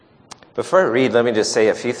Before I read, let me just say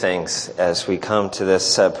a few things as we come to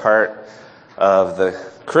this part of the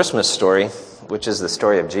Christmas story, which is the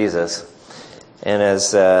story of Jesus. And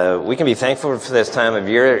as we can be thankful for this time of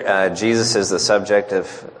year, Jesus is the subject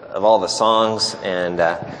of all the songs, and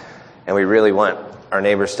we really want our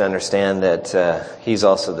neighbors to understand that he's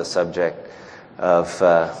also the subject of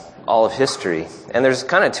all of history. And there's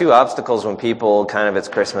kind of two obstacles when people it's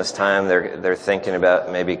Christmas time, they're thinking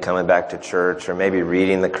about maybe coming back to church or maybe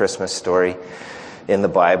reading the Christmas story in the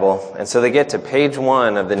Bible. And so they get to page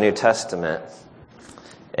 1 of the New Testament,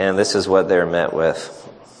 and this is what they're met with.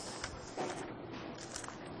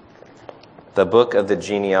 The book of the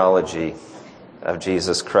genealogy of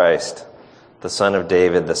Jesus Christ, the son of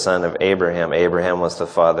David, the son of Abraham. Abraham was the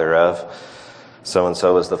father of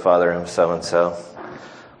so-and-so, was the father of so-and-so.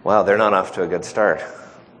 Wow, they're not off to a good start.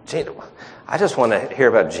 Gee, I just want to hear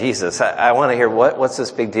about Jesus. I want to hear what's this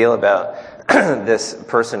big deal about this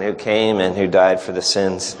person who came and who died for the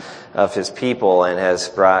sins of his people and has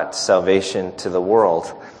brought salvation to the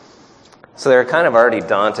world. So they're kind of already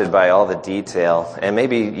daunted by all the detail. And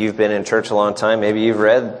maybe you've been in church a long time. Maybe you've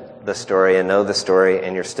read the story and know the story,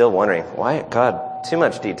 and you're still wondering, why, God, too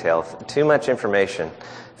much detail, too much information.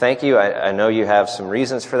 Thank you. I know you have some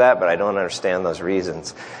reasons for that, but I don't understand those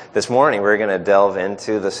reasons. This morning, we're going to delve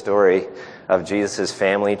into the story of Jesus'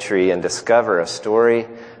 family tree and discover a story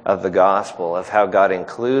of the gospel, of how God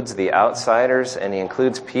includes the outsiders, and he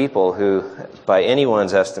includes people who, by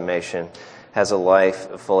anyone's estimation, has a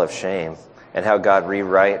life full of shame, and how God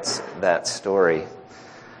rewrites that story.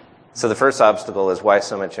 So the first obstacle is why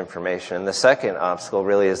so much information. The second obstacle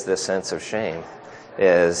really is this sense of shame,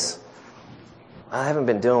 is I haven't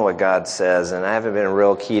been doing what God says, and I haven't been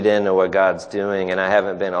real keyed into what God's doing, and I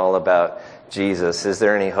haven't been all about Jesus. Is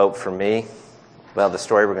there any hope for me? Well, the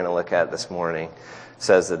story we're going to look at this morning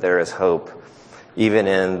says that there is hope, even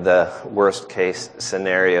in the worst case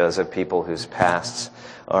scenarios of people whose pasts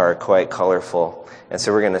are quite colorful. And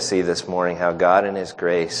so we're going to see this morning how God in his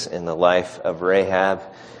grace in the life of Rahab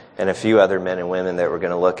and a few other men and women that we're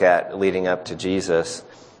going to look at leading up to Jesus,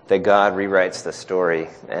 that God rewrites the story,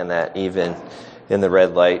 and that even in the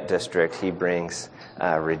red light district, he brings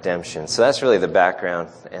redemption. So that's really the background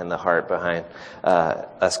and the heart behind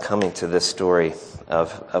us coming to this story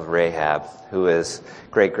of Rahab, who is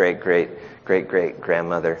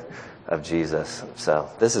great-great-great-great-great-grandmother of Jesus. So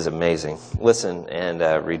this is amazing. Listen and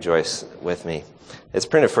rejoice with me. It's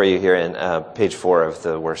printed for you here in page 4 of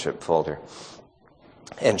the worship folder.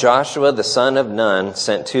 And Joshua, the son of Nun,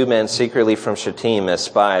 sent 2 men secretly from Shittim as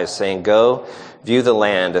spies, saying, "Go, view the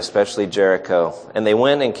land, especially Jericho." And they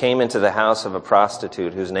went and came into the house of a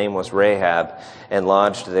prostitute whose name was Rahab, and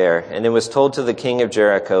lodged there. And it was told to the king of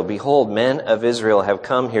Jericho, "Behold, men of Israel have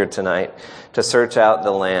come here tonight to search out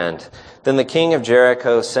the land." Then the king of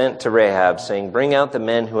Jericho sent to Rahab, saying, "Bring out the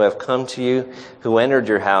men who have come to you, who entered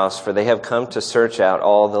your house, for they have come to search out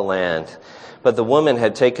all the land." But the woman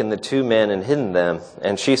had taken the 2 men and hidden them.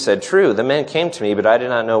 And she said, "True, the men came to me, but I did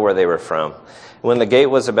not know where they were from." When the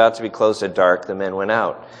gate was about to be closed at dark, the men went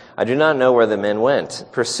out. "I do not know where the men went.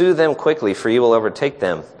 Pursue them quickly, for you will overtake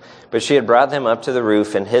them." But she had brought them up to the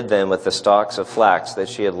roof and hid them with the stalks of flax that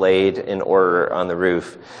she had laid in order on the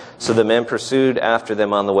roof. So the men pursued after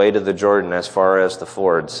them on the way to the Jordan as far as the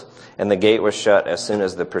fords. And the gate was shut as soon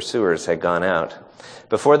as the pursuers had gone out.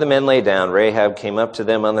 Before the men lay down, Rahab came up to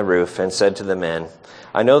them on the roof and said to the men,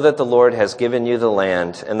 "I know that the Lord has given you the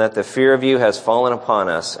land, and that the fear of you has fallen upon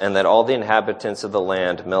us, and that all the inhabitants of the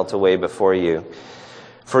land melt away before you.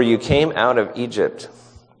 For you came out of Egypt.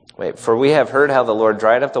 For we have heard how the Lord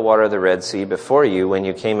dried up the water of the Red Sea before you when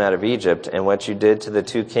you came out of Egypt, and what you did to the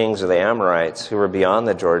 2 kings of the Amorites who were beyond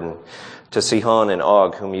the Jordan, to Sihon and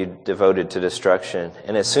Og, whom you devoted to destruction.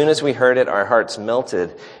 And as soon as we heard it, our hearts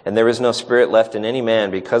melted, and there was no spirit left in any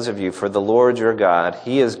man because of you. For the Lord your God,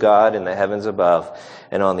 he is God in the heavens above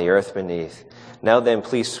and on the earth beneath. Now then,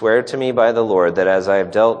 please swear to me by the Lord that as I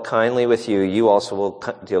have dealt kindly with you, you also will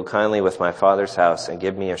deal kindly with my father's house, and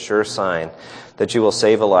give me a sure sign that you will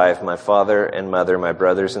save alive my father and mother, my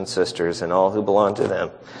brothers and sisters, and all who belong to them,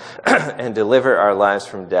 and deliver our lives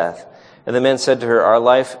from death." And the men said to her, "Our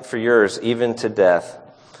life for yours, even to death.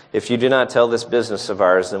 If you do not tell this business of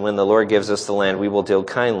ours, then when the Lord gives us the land, we will deal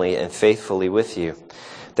kindly and faithfully with you."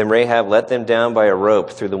 Then Rahab let them down by a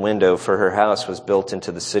rope through the window, for her house was built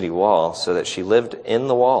into the city wall, so that she lived in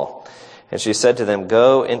the wall. And she said to them,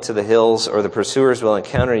 "Go into the hills, or the pursuers will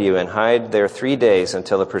encounter you, and hide there 3 days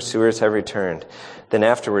until the pursuers have returned. Then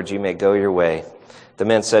afterwards you may go your way." The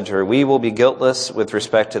men said to her, "We will be guiltless with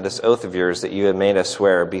respect to this oath of yours that you have made us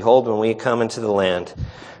swear. Behold, when we come into the land,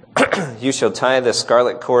 You shall tie the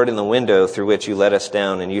scarlet cord in the window through which you let us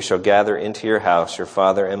down, and you shall gather into your house your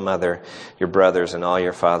father and mother, your brothers, and all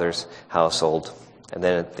your father's household. And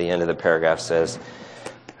then at the end of the paragraph says,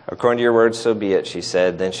 according to your words, so be it, she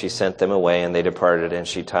said. Then she sent them away, and they departed, and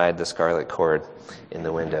she tied the scarlet cord in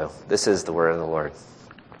the window. This is the word of the Lord.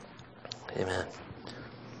 Amen.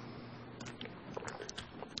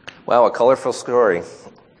 Wow, a colorful story.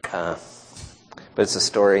 But it's a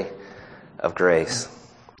story of grace.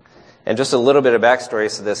 And just a little bit of backstory,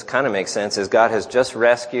 so this kind of makes sense, is God has just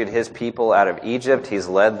rescued his people out of Egypt. He's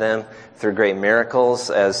led them through great miracles,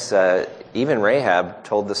 as even Rahab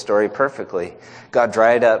told the story perfectly. God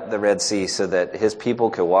dried up the Red Sea so that his people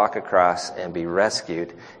could walk across and be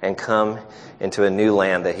rescued and come into a new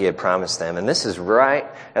land that he had promised them. And this is right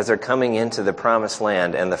as they're coming into the promised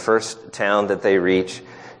land, and the first town that they reach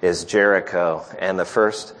is Jericho. And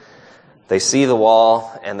they see the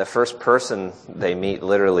wall, and the first person they meet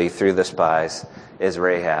literally through the spies is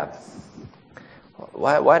Rahab.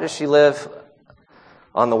 Why does she live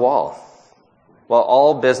on the wall? Well,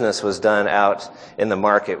 all business was done out in the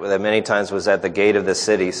market, that many times was at the gate of the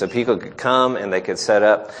city. So people could come and they could set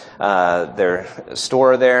up their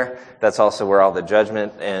store there. That's also where all the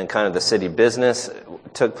judgment and kind of the city business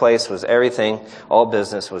took place, was everything. All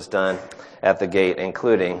business was done at the gate,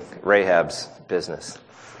 including Rahab's business.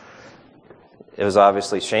 It was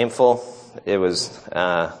obviously shameful. It was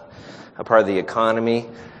a part of the economy.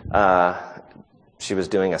 She was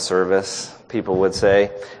doing a service, people would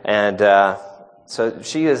say. And so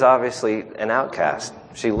she is obviously an outcast.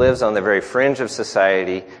 She lives on the very fringe of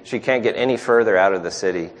society. She can't get any further out of the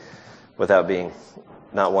city without being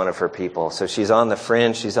not one of her people. So she's on the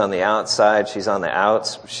fringe. She's on the outside. She's on the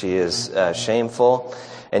outs. She is shameful.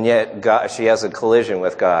 And yet she has a collision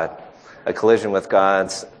with God, a collision with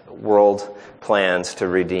God's world plans to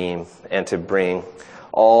redeem and to bring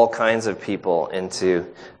all kinds of people into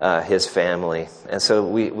his family. And so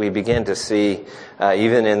we begin to see,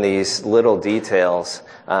 even in these little details,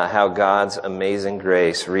 how God's amazing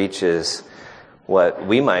grace reaches what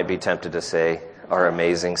we might be tempted to say are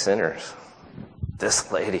amazing sinners.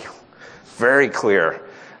 This lady, very clear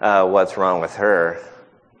what's wrong with her.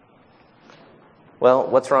 Well,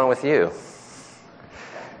 what's wrong with you?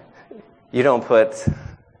 You don't put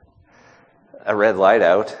a red light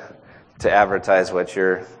out to advertise what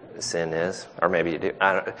your sin is, or maybe you do.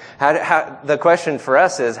 I don't. The question for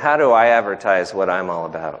us is, how do I advertise what I'm all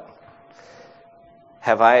about?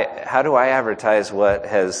 How do I advertise what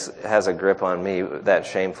has a grip on me, that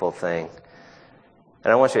shameful thing?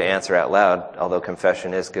 And I want you to answer out loud, although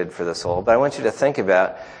confession is good for the soul. But I want you to think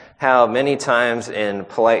about how many times in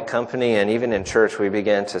polite company and even in church we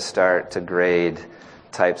begin to start to grade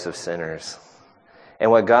types of sinners. And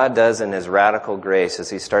what God does in his radical grace is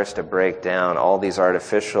he starts to break down all these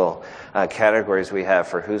artificial categories we have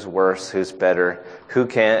for who's worse, who's better,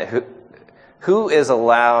 who is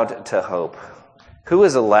allowed to hope, who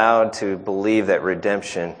is allowed to believe that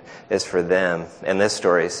redemption is for them. And this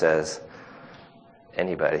story says,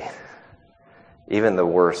 anybody, even the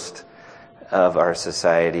worst of our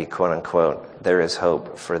society, quote unquote, there is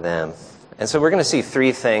hope for them. And so we're going to see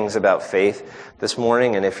three things about faith this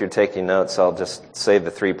morning, and if you're taking notes, I'll just say the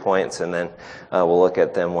 3 points, and then we'll look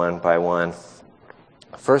at them one by one.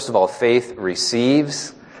 First of all, faith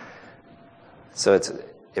receives. So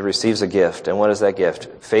it receives a gift. And what is that gift?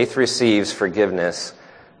 Faith receives forgiveness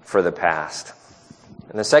for the past.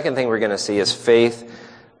 And the second thing we're going to see is faith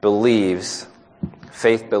believes.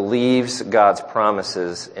 Faith believes God's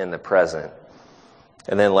promises in the present.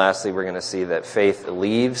 And then lastly, we're going to see that faith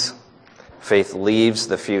leaves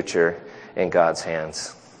the future in God's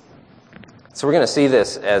hands. So we're going to see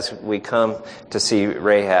this as we come to see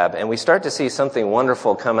Rahab. And we start to see something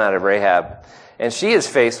wonderful come out of Rahab. And she is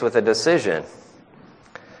faced with a decision.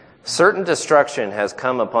 Certain destruction has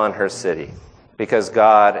come upon her city because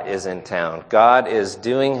God is in town. God is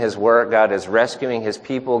doing his work. God is rescuing his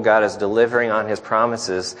people. God is delivering on his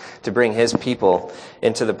promises to bring his people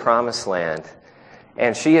into the promised land.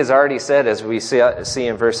 And she has already said, as we see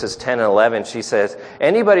in verses 10 and 11, she says,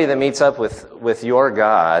 anybody that meets up with your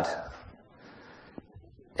God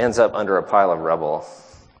ends up under a pile of rubble,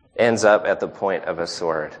 ends up at the point of a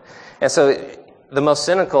sword. And so the most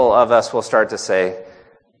cynical of us will start to say,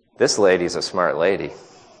 this lady's a smart lady.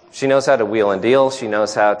 She knows how to wheel and deal. She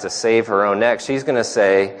knows how to save her own neck. She's going to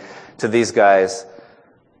say to these guys,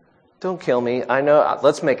 don't kill me. I know.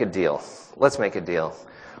 Let's make a deal. Let's make a deal.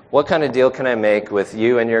 What kind of deal can I make with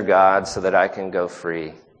you and your God so that I can go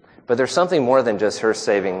free? But there's something more than just her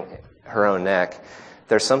saving her own neck.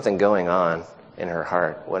 There's something going on in her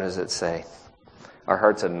heart. What does it say? Our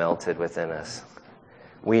hearts have melted within us.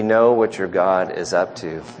 We know what your God is up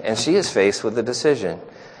to. And she is faced with a decision.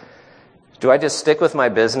 Do I just stick with my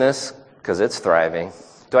business because it's thriving?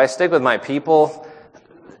 Do I stick with my people?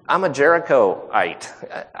 I'm a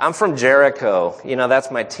Jerichoite. I'm from Jericho.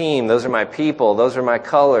 That's my team. Those are my people. Those are my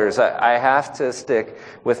colors. I have to stick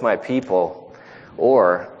with my people.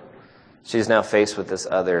 Or she's now faced with this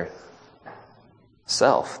other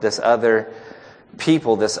self, this other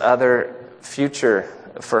people, this other future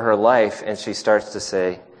for her life, and she starts to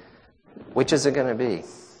say, which is it going to be?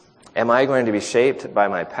 Am I going to be shaped by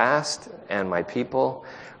my past and my people,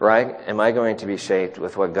 or am I going to be shaped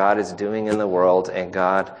with what God is doing in the world and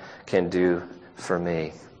God can do for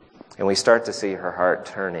me? And we start to see her heart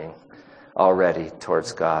turning already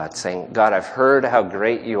towards God, saying, God, I've heard how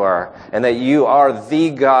great you are and that you are the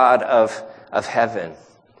God of heaven.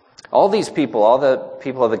 All these people, all the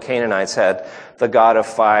people of the Canaanites had the God of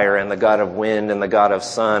fire and the God of wind and the God of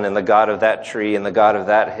sun and the God of that tree and the God of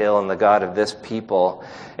that hill and the God of this people.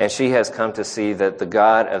 And she has come to see that the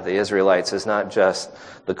God of the Israelites is not just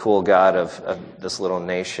the cool God of this little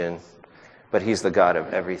nation, but he's the God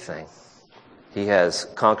of everything. He has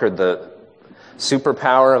conquered the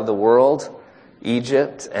superpower of the world,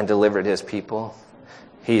 Egypt, and delivered his people.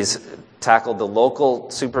 He's tackled the local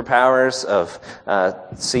superpowers of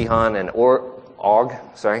Sihon and Og.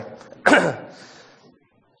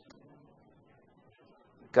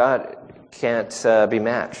 God can't be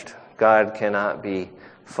matched. God cannot be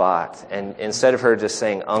fought. And instead of her just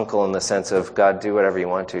saying uncle in the sense of God, do whatever you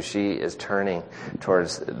want to, she is turning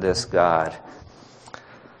towards this God.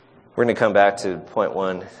 We're going to come back to point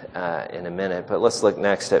 1 in a minute, but let's look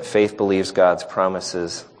next at faith believes God's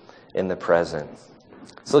promises in the present.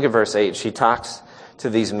 Let's look at verse 8. She talks to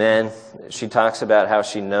these men. She talks about how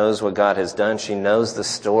she knows what God has done. She knows the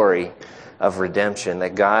story of redemption,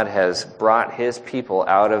 that God has brought his people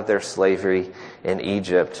out of their slavery in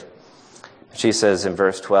Egypt. She says in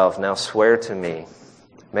verse 12, now swear to me,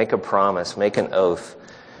 make a promise, make an oath,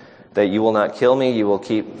 that you will not kill me, you will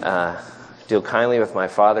deal kindly with my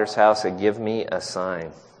father's house, and give me a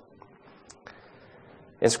sign.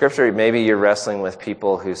 In Scripture, maybe you're wrestling with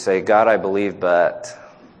people who say, God, I believe, but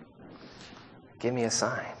give me a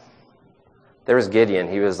sign. There was Gideon.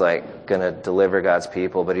 He was going to deliver God's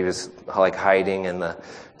people, but he was hiding in the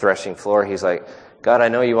threshing floor. He's like, God, I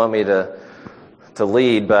know you want me to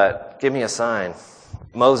lead, but give me a sign.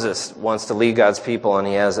 Moses wants to lead God's people, and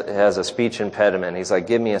he has a speech impediment. He's like,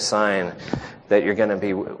 give me a sign that you're going to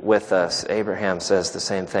be with us. Abraham says the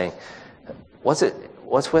same thing. What's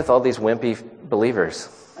with all these wimpy believers?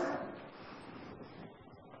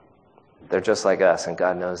 They're just like us, and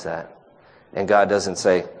God knows that. And God doesn't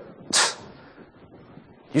say,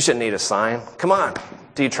 you shouldn't need a sign. Come on.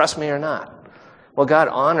 Do you trust me or not? Well, God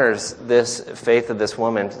honors this faith of this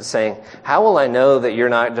woman, saying, how will I know that you're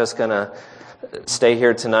not just going to stay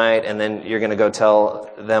here tonight and then you're going to go tell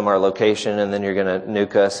them our location and then you're going to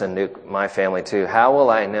nuke us and nuke my family too? How will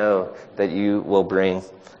I know that you will bring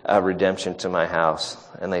redemption to my house?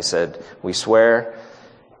 And they said, we swear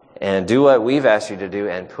and do what we've asked you to do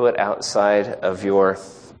and put outside of your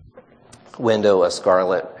window a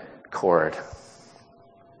scarlet cord.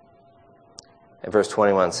 And verse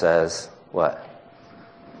 21 says, what?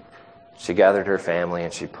 She gathered her family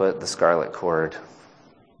and she put the scarlet cord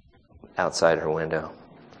outside her window.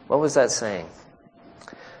 What was that saying?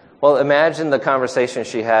 Well, imagine the conversation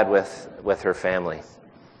she had with her family.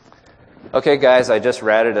 Okay, guys, I just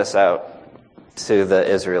ratted us out to the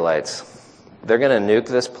Israelites. They're going to nuke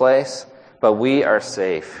this place, but we are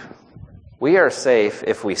safe. We are safe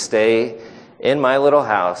if we stay in my little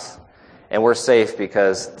house, and we're safe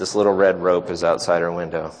because this little red rope is outside our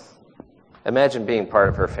window. Imagine being part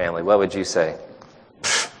of her family. What would you say?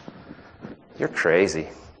 You're crazy.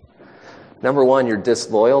 Number one, you're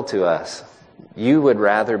disloyal to us. You would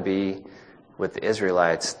rather be with the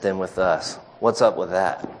Israelites than with us. What's up with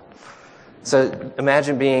that? So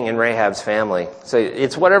imagine being in Rahab's family. So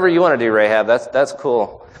it's whatever you want to do, Rahab. That's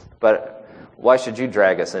cool. But why should you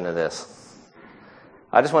drag us into this?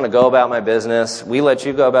 I just want to go about my business. We let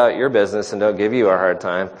you go about your business and don't give you a hard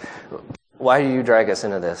time. Why do you drag us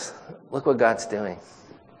into this? Look what God's doing.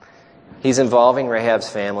 He's involving Rahab's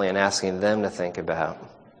family and asking them to think about,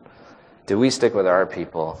 do we stick with our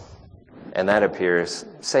people? And that appears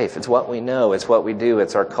safe. It's what we know. It's what we do.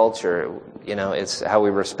 It's our culture. It's how we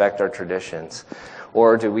respect our traditions.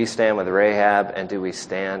 Or do we stand with Rahab, and do we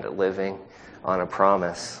stand living on a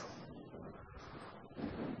promise?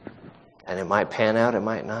 And it might pan out, it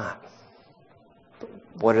might not.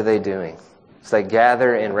 What are they doing? So they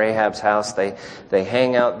gather in Rahab's house, they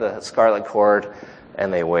hang out the scarlet cord,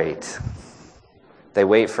 and they wait. They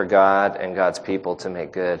wait for God and God's people to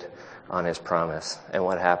make good on his promise. And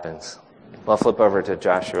what happens? Well, flip over to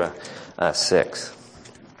Joshua 6.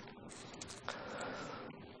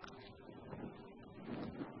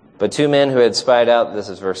 But two men who had spied out, this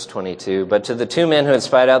is verse 22, but to the two men who had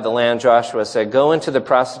spied out the land, Joshua said, "Go into the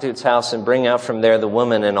prostitute's house and bring out from there the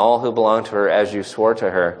woman and all who belong to her as you swore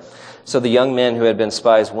to her." So the young men who had been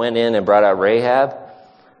spies went in and brought out Rahab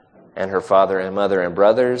and her father and mother and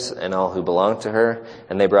brothers and all who belonged to her.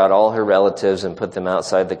 And they brought all her relatives and put them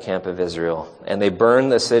outside the camp of Israel. And they burned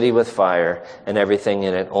the city with fire and everything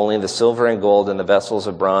in it. Only the silver and gold and the vessels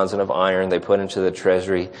of bronze and of iron they put into the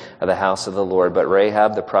treasury of the house of the Lord. But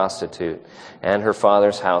Rahab the prostitute and her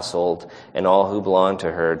father's household and all who belonged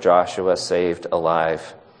to her, Joshua saved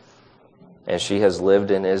alive. And she has lived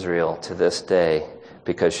in Israel to this day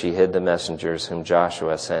because she hid the messengers whom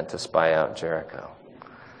Joshua sent to spy out Jericho.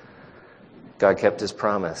 God kept his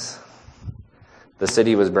promise. The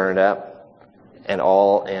city was burned up, and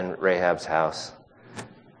all in Rahab's house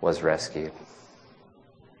was rescued.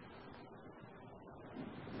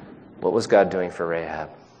 What was God doing for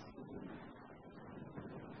Rahab?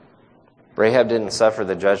 Rahab didn't suffer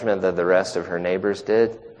the judgment that the rest of her neighbors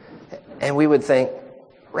did. And we would think,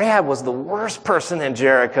 Rahab was the worst person in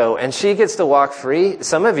Jericho, and she gets to walk free.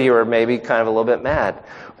 Some of you are maybe kind of a little bit mad.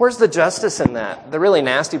 Where's the justice in that? The really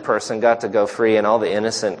nasty person got to go free, and all the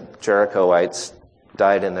innocent Jerichoites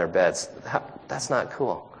died in their beds. That's not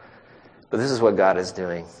cool. But this is what God is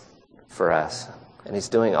doing for us. And he's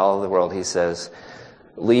doing all of the world. He says,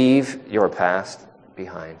 leave your past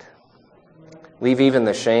behind. Leave even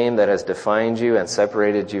the shame that has defined you and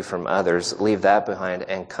separated you from others. Leave that behind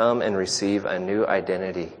and come and receive a new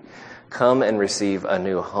identity. Come and receive a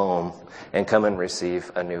new home, and come and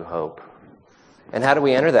receive a new hope. And how do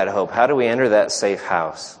we enter that hope? How do we enter that safe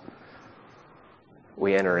house?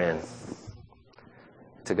 We enter in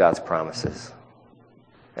to God's promises.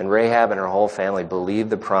 And Rahab and her whole family believed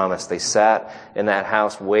the promise. They sat in that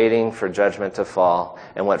house waiting for judgment to fall,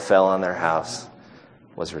 and what fell on their house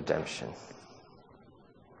was redemption.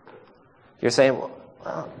 You're saying,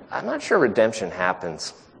 well, I'm not sure redemption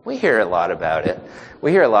happens. We hear a lot about it. We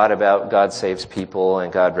hear a lot about God saves people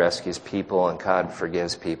and God rescues people and God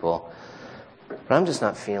forgives people. But I'm just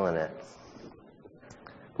not feeling it.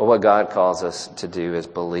 Well, what God calls us to do is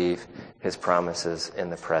believe his promises in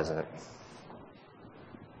the present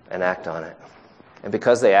and act on it. And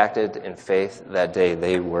because they acted in faith that day,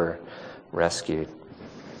 they were rescued.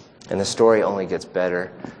 And the story only gets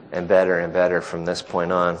better and better and better from this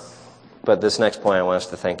point on. But this next point I want us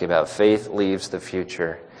to think about. Faith leaves the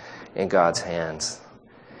future in God's hands.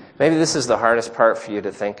 Maybe this is the hardest part for you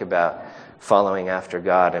to think about, following after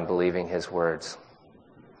God and believing his words.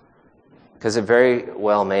 Because it very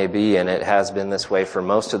well may be, and it has been this way for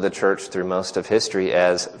most of the church through most of history,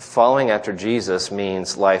 as following after Jesus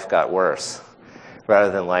means life got worse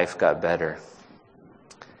rather than life got better.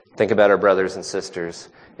 Think about our brothers and sisters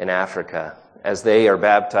in Africa. As they are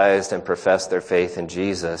baptized and profess their faith in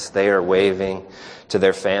Jesus, they are waving to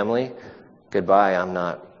their family, goodbye, I'm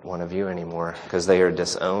not one of you anymore, because they are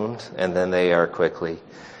disowned, and then they are quickly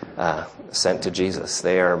sent to Jesus.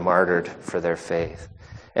 They are martyred for their faith.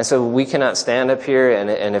 And so we cannot stand up here,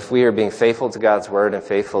 and if we are being faithful to God's word and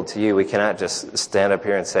faithful to you, we cannot just stand up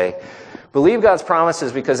here and say, believe God's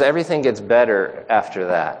promises because everything gets better after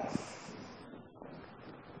that.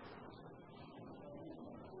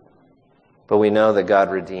 But we know that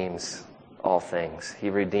God redeems all things. He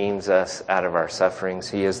redeems us out of our sufferings.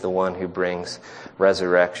 He is the one who brings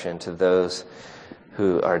resurrection to those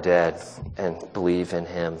who are dead and believe in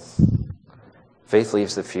him. Faith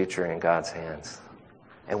leaves the future in God's hands.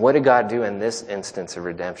 And what did God do in this instance of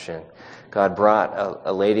redemption? God brought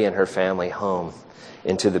a lady and her family home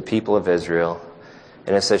into the people of Israel.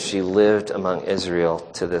 And it says she lived among Israel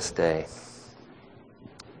to this day.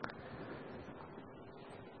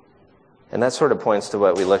 And that sort of points to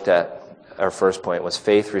what we looked at. Our first point was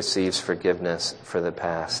faith receives forgiveness for the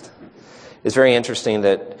past. It's very interesting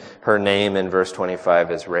that her name in verse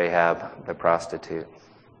 25 is Rahab the prostitute.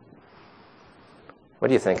 What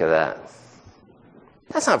do you think of that?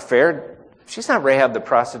 That's not fair. She's not Rahab the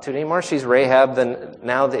prostitute anymore. She's Rahab,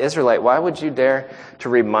 now the Israelite. Why would you dare to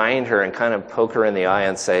remind her and kind of poke her in the eye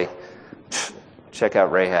and say, check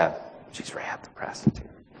out Rahab. She's Rahab the prostitute.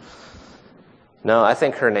 No, I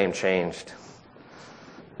think her name changed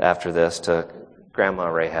after this to Grandma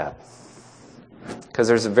Rahab. Because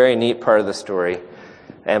there's a very neat part of the story.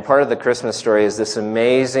 And part of the Christmas story is this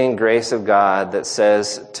amazing grace of God that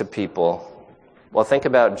says to people, well, think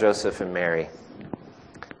about Joseph and Mary.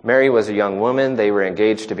 Mary was a young woman. They were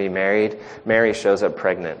engaged to be married. Mary shows up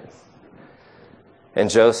pregnant. And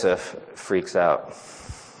Joseph freaks out.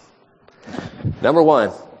 Number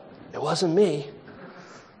one, it wasn't me.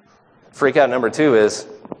 Freak out number two is,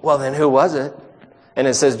 well, then who was it? And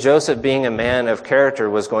it says Joseph, being a man of character,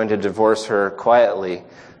 was going to divorce her quietly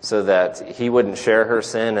so that he wouldn't share her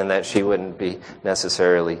sin and that she wouldn't be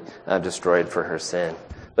necessarily destroyed for her sin.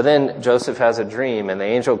 But then Joseph has a dream, and the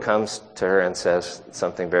angel comes to her and says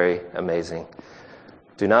something very amazing.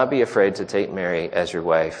 Do not be afraid to take Mary as your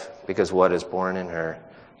wife, because what is born in her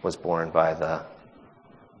was born by the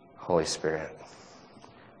Holy Spirit.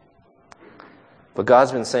 But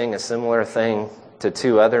God's been saying a similar thing to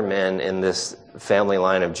two other men in this family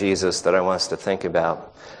line of Jesus that I want us to think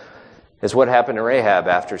about. Is what happened to Rahab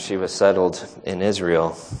after she was settled in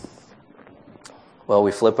Israel. Well,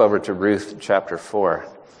 we flip over to Ruth chapter 4,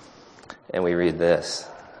 and we read this.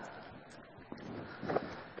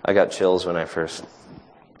 I got chills when I first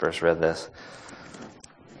read this.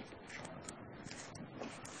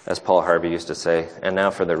 As Paul Harvey used to say, and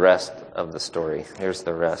now for the rest of the story. Here's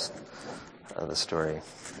the rest of the story.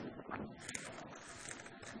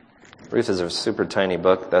 Ruth is a super tiny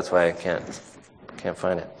book. That's why I can't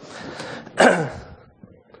find it.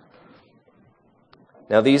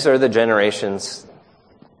 Now these are the generations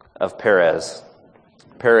of Perez.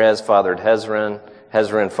 Perez fathered Hezron.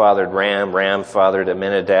 Hezron fathered Ram. Ram fathered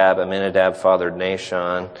Amminadab. Amminadab fathered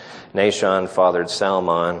Nahshon. Nahshon fathered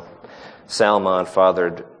Salmon. Salmon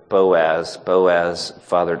fathered Boaz. Boaz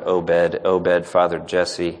fathered Obed. Obed fathered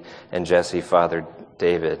Jesse. And Jesse fathered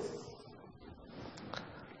David.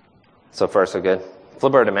 So far, so good.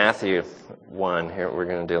 Flip over to Matthew 1. Here, we're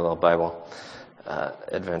going to do a little Bible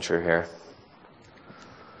adventure here.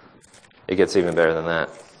 It gets even better than that.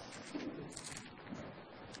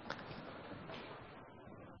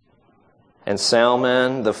 And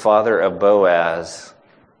Salmon, the father of Boaz,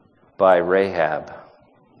 by Rahab.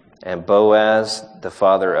 And Boaz, the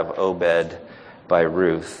father of Obed, by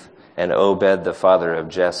Ruth. And Obed, the father of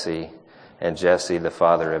Jesse. And Jesse, the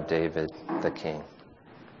father of David, the king.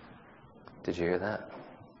 Did you hear that?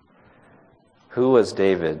 Who was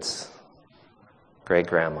David's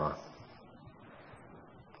great-grandma?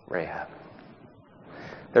 Rahab.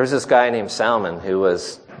 There was this guy named Salmon who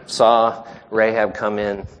saw Rahab come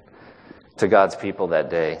in to God's people that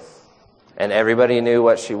day. And everybody knew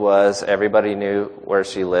what she was. Everybody knew where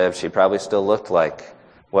she lived. She probably still looked like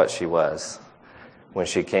what she was when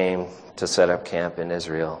she came to set up camp in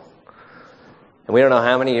Israel. And we don't know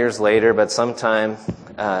how many years later, but sometime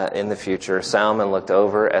in the future, Salmon looked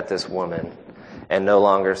over at this woman and no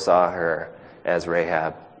longer saw her as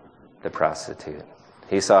Rahab, the prostitute.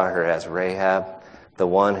 He saw her as Rahab, the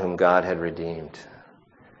one whom God had redeemed.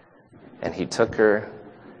 And he took her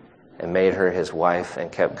and made her his wife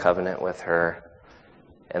and kept covenant with her,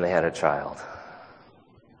 and they had a child.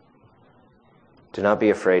 Do not be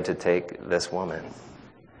afraid to take this woman.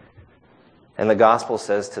 And the gospel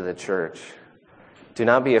says to the church, do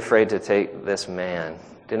not be afraid to take this man.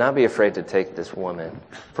 Do not be afraid to take this woman,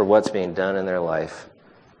 for what's being done in their life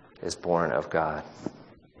is born of God.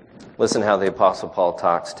 Listen how the Apostle Paul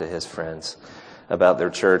talks to his friends about their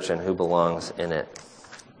church and who belongs in it.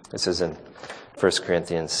 This is in 1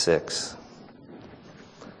 Corinthians 6.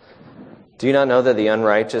 Do you not know that the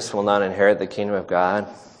unrighteous will not inherit the kingdom of God?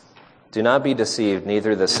 Do not be deceived,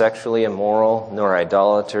 neither the sexually immoral, nor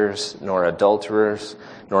idolaters, nor adulterers,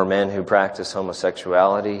 nor men who practice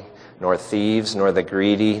homosexuality, nor thieves, nor the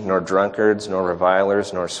greedy, nor drunkards, nor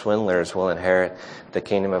revilers, nor swindlers will inherit the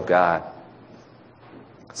kingdom of God.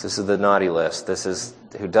 So this is the naughty list. This is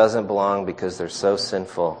who doesn't belong because they're so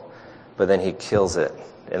sinful. But then he kills it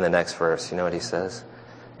in the next verse. You know what he says?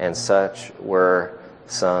 And such were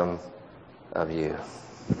some of you.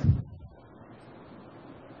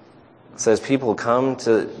 It says people come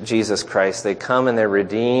to Jesus Christ. They come and they're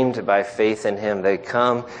redeemed by faith in him. They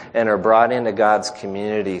come and are brought into God's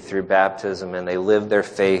community through baptism, and they live their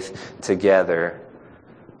faith together.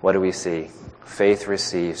 What do we see? Faith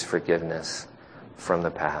receives forgiveness from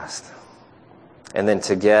the past. And then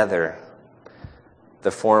together,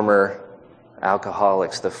 the former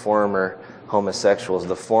alcoholics, the former homosexuals,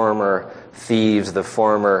 the former thieves, the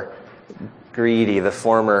former greedy, the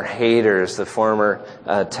former haters, the former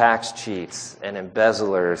tax cheats and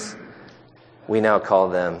embezzlers, we now call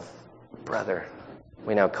them brother.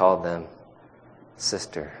 We now call them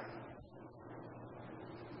sister.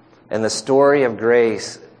 And the story of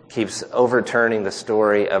grace keeps overturning the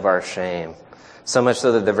story of our shame. So much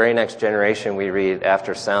so that the very next generation we read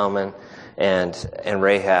after Salmon and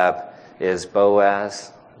Rahab is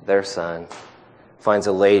Boaz, their son, finds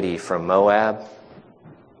a lady from Moab,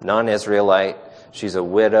 non-Israelite. She's a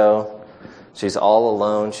widow. She's all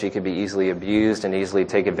alone. She could be easily abused and easily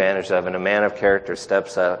taken advantage of. And a man of character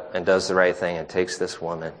steps up and does the right thing and takes this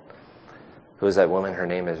woman. Who is that woman? Her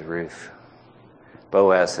name is Ruth.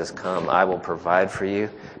 Boaz says, come, I will provide for you.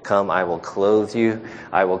 Come, I will clothe you.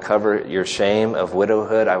 I will cover your shame of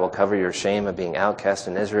widowhood. I will cover your shame of being outcast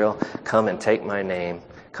in Israel. Come and take my name.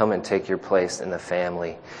 Come and take your place in the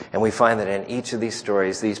family. And we find that in each of these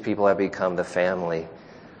stories, these people have become the family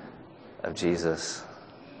of Jesus.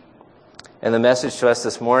 And the message to us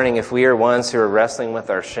this morning, if we are ones who are wrestling with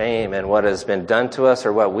our shame and what has been done to us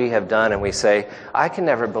or what we have done, and we say, I can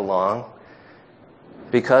never belong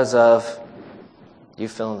because of, you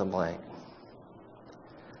fill in the blank.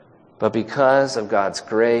 But because of God's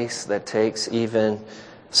grace that takes even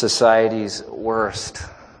society's worst.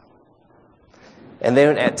 And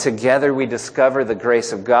then together we discover the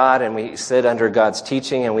grace of God, and we sit under God's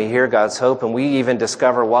teaching, and we hear God's hope, and we even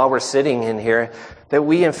discover while we're sitting in here that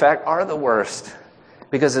we in fact are the worst.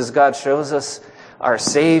 Because as God shows us our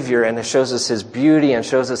Savior and it shows us His beauty and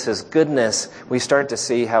shows us His goodness, we start to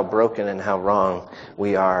see how broken and how wrong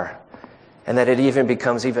we are. And that it even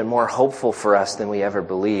becomes even more hopeful for us than we ever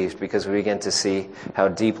believed, because we begin to see how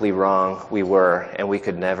deeply wrong we were and we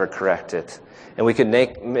could never correct it. And we could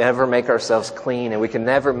never make ourselves clean, and we could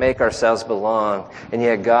never make ourselves belong. And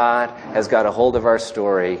yet God has got a hold of our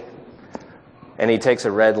story, and He takes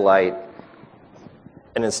a red light,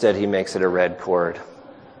 and instead He makes it a red cord.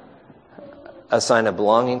 A sign of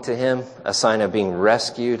belonging to Him, a sign of being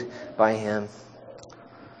rescued by Him.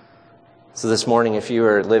 So this morning, if you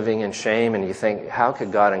are living in shame and you think, how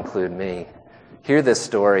could God include me? Hear this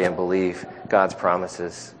story and believe God's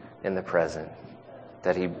promises in the present.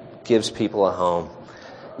 That He gives people a home,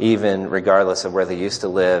 even regardless of where they used to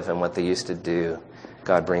live and what they used to do.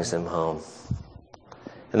 God brings them home.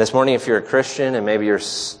 And this morning, if you're a Christian and maybe you're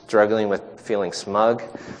struggling with feeling smug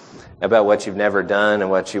about what you've never done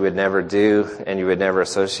and what you would never do and you would never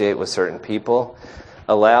associate with certain people,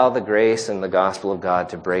 allow the grace and the gospel of God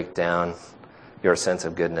to break down your sense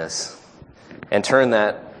of goodness. And turn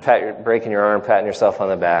that, breaking your arm, patting yourself on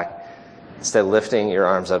the back, instead lifting your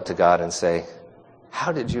arms up to God and say,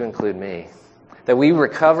 how did you include me? That we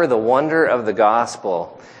recover the wonder of the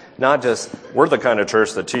gospel. Not just, we're the kind of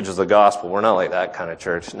church that teaches the gospel. We're not like that kind of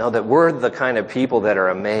church. No, that we're the kind of people that are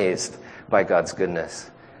amazed by God's goodness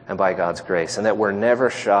and by God's grace. And that we're never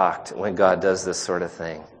shocked when God does this sort of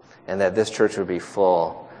thing. And that this church would be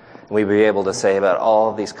full. And we'd be able to say about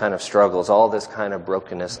all these kind of struggles, all this kind of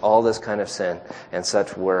brokenness, all this kind of sin. And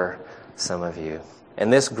such were some of you.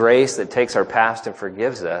 And this grace that takes our past and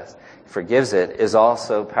forgives it, is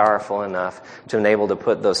also powerful enough to enable to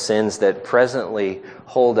put those sins that presently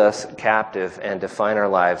hold us captive and define our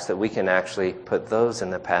lives, that we can actually put those in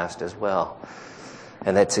the past as well.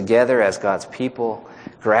 And that together as God's people,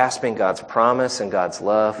 grasping God's promise and God's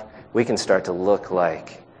love, we can start to look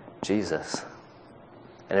like Jesus.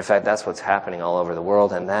 And in fact, that's what's happening all over the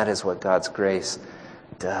world, and that is what God's grace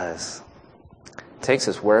does. It takes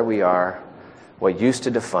us where we are, what used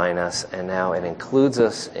to define us, and now it includes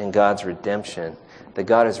us in God's redemption, that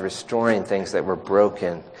God is restoring things that were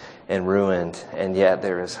broken and ruined, and yet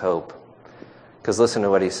there is hope. Because listen to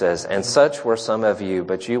what He says, and such were some of you,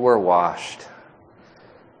 but you were washed.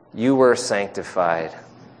 You were sanctified,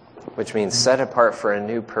 which means set apart for a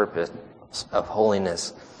new purpose of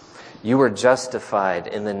holiness. You were justified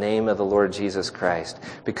in the name of the Lord Jesus Christ.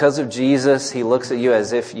 Because of Jesus, He looks at you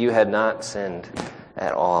as if you had not sinned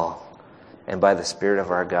at all. And by the Spirit of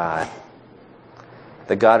our God,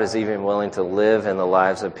 that God is even willing to live in the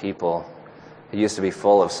lives of people who used to be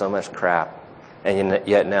full of so much crap, and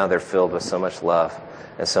yet now they're filled with so much love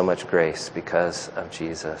and so much grace because of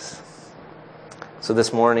Jesus. So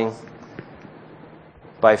this morning,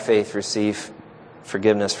 by faith, receive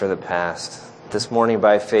forgiveness for the past. This morning,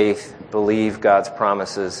 by faith, believe God's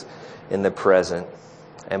promises in the present.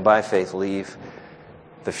 And by faith, leave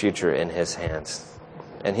the future in His hands.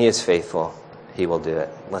 And He is faithful. He will do it.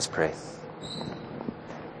 Let's pray.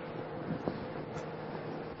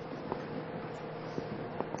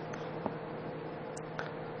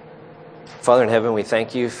 Father in heaven, we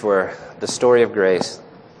thank You for the story of grace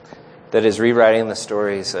that is rewriting the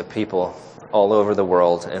stories of people all over the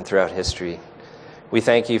world and throughout history. We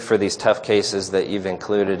thank You for these tough cases that You've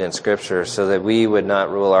included in Scripture so that we would not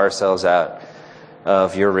rule ourselves out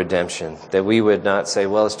of Your redemption. That we would not say,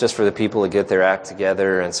 well, it's just for the people to get their act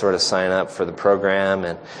together and sort of sign up for the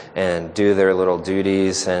program and do their little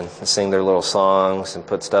duties and sing their little songs and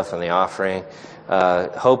put stuff in the offering.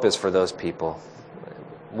 Hope is for those people.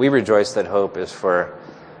 We rejoice that hope is for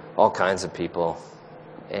all kinds of people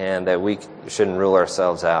and that we shouldn't rule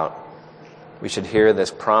ourselves out. We should hear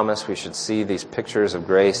this promise. We should see these pictures of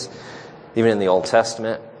grace, even in the Old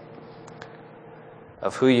Testament,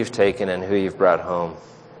 of who you've taken and who you've brought home.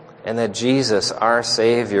 And that Jesus, our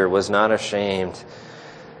Savior, was not ashamed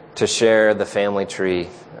to share the family tree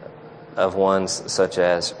of ones such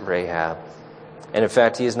as Rahab. And in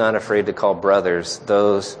fact, he is not afraid to call brothers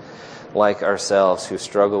those like ourselves who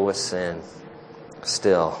struggle with sin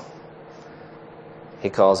still. He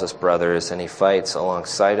calls us brothers, and he fights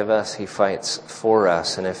alongside of us. He fights for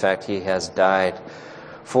us. And in fact, he has died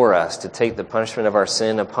for us to take the punishment of our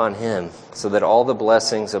sin upon him so that all the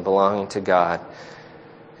blessings of belonging to God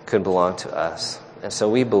could belong to us. And so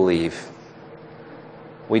we believe.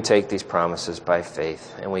 We take these promises by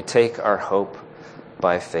faith, and we take our hope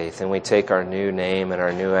by faith, and we take our new name and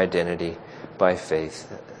our new identity by faith.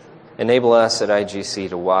 Enable us at IGC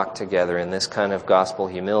to walk together in this kind of gospel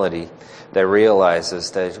humility that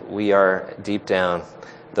realizes that we are deep down,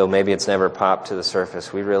 though maybe it's never popped to the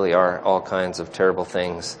surface, we really are all kinds of terrible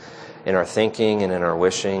things in our thinking and in our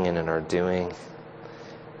wishing and in our doing.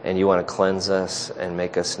 And you want to cleanse us and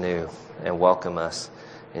make us new and welcome us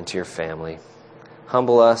into your family.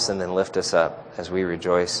 Humble us and then lift us up as we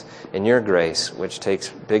rejoice in your grace, which takes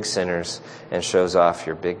big sinners and shows off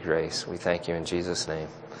your big grace. We thank you in Jesus' name.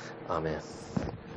 Amen.